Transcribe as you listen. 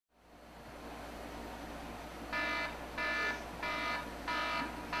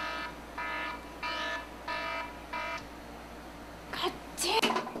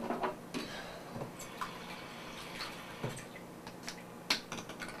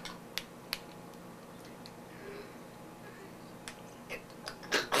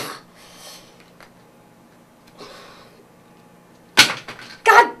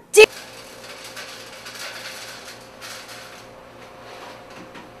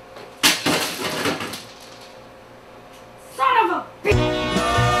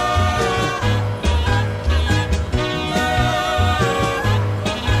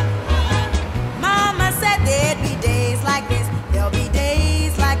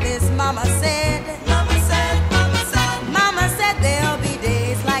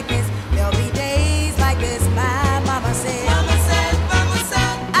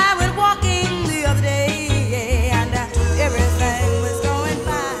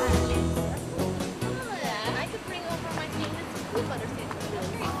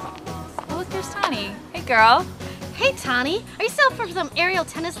girl. Hey, Tahnee. Are you still for some aerial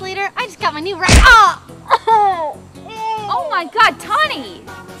tennis later? I just got my new racket. Oh! Oh my God, Tahnee!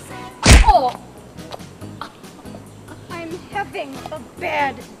 Oh! I'm having a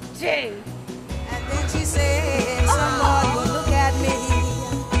bad day. And then she said, someone will look at me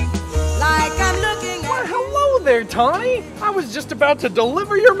like I'm looking Why, at hello there, Tahnee. I was just about to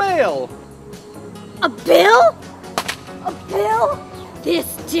deliver your mail. A bill? A bill?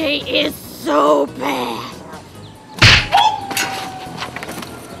 This day is so bad.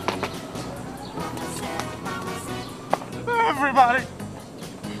 Everybody,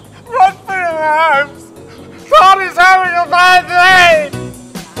 run for your lives. Tahnee having a bad day.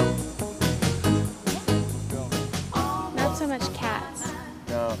 Not so much cats.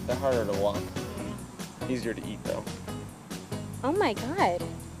 No, they're harder to walk. Easier to eat, though. Oh my God.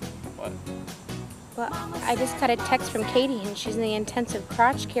 What? Well, I just got a text from Katie and she's in the intensive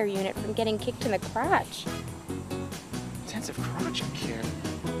crotch care unit from getting kicked in the crotch. Intensive crotch care?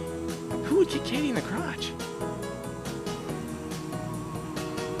 Who would kick Katie in the crotch?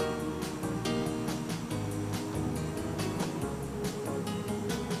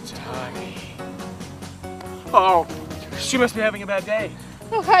 Tahnee. Oh, she must be having a bad day.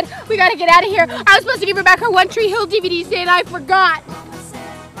 Oh God, we gotta get out of here. I was supposed to give her back her One Tree Hill DVD today and I forgot.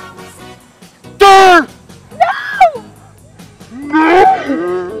 Darn! No! No!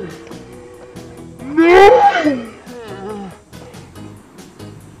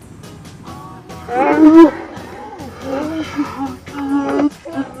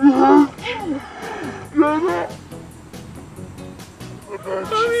 No!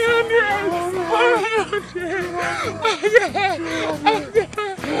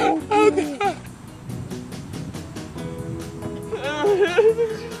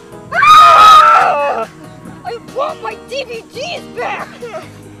 I want my DVDs back!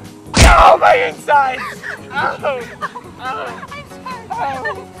 Oh, my insides! Oh. Oh. I'm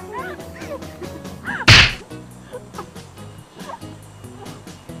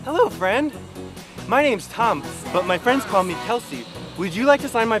Hello, friend. My name's Tom, but my friends call me Kelsey. Would you like to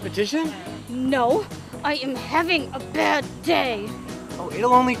sign my petition? No, I am having a bad day. Oh,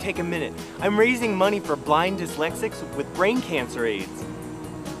 it'll only take a minute. I'm raising money for blind dyslexics with brain cancer aids.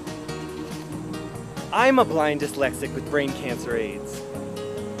 I'm a blind dyslexic with brain cancer aids.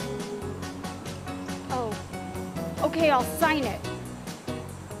 Oh, okay, I'll sign it.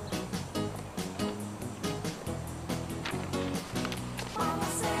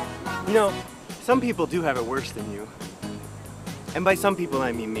 You know, some people do have it worse than you. And by some people,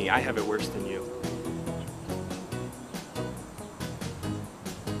 I mean me. I have it worse than you.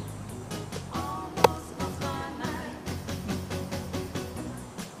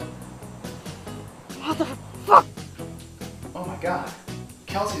 What the fuck? Oh my God.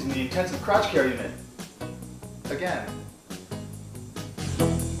 Kelsey's in the intensive crotch care unit. Again.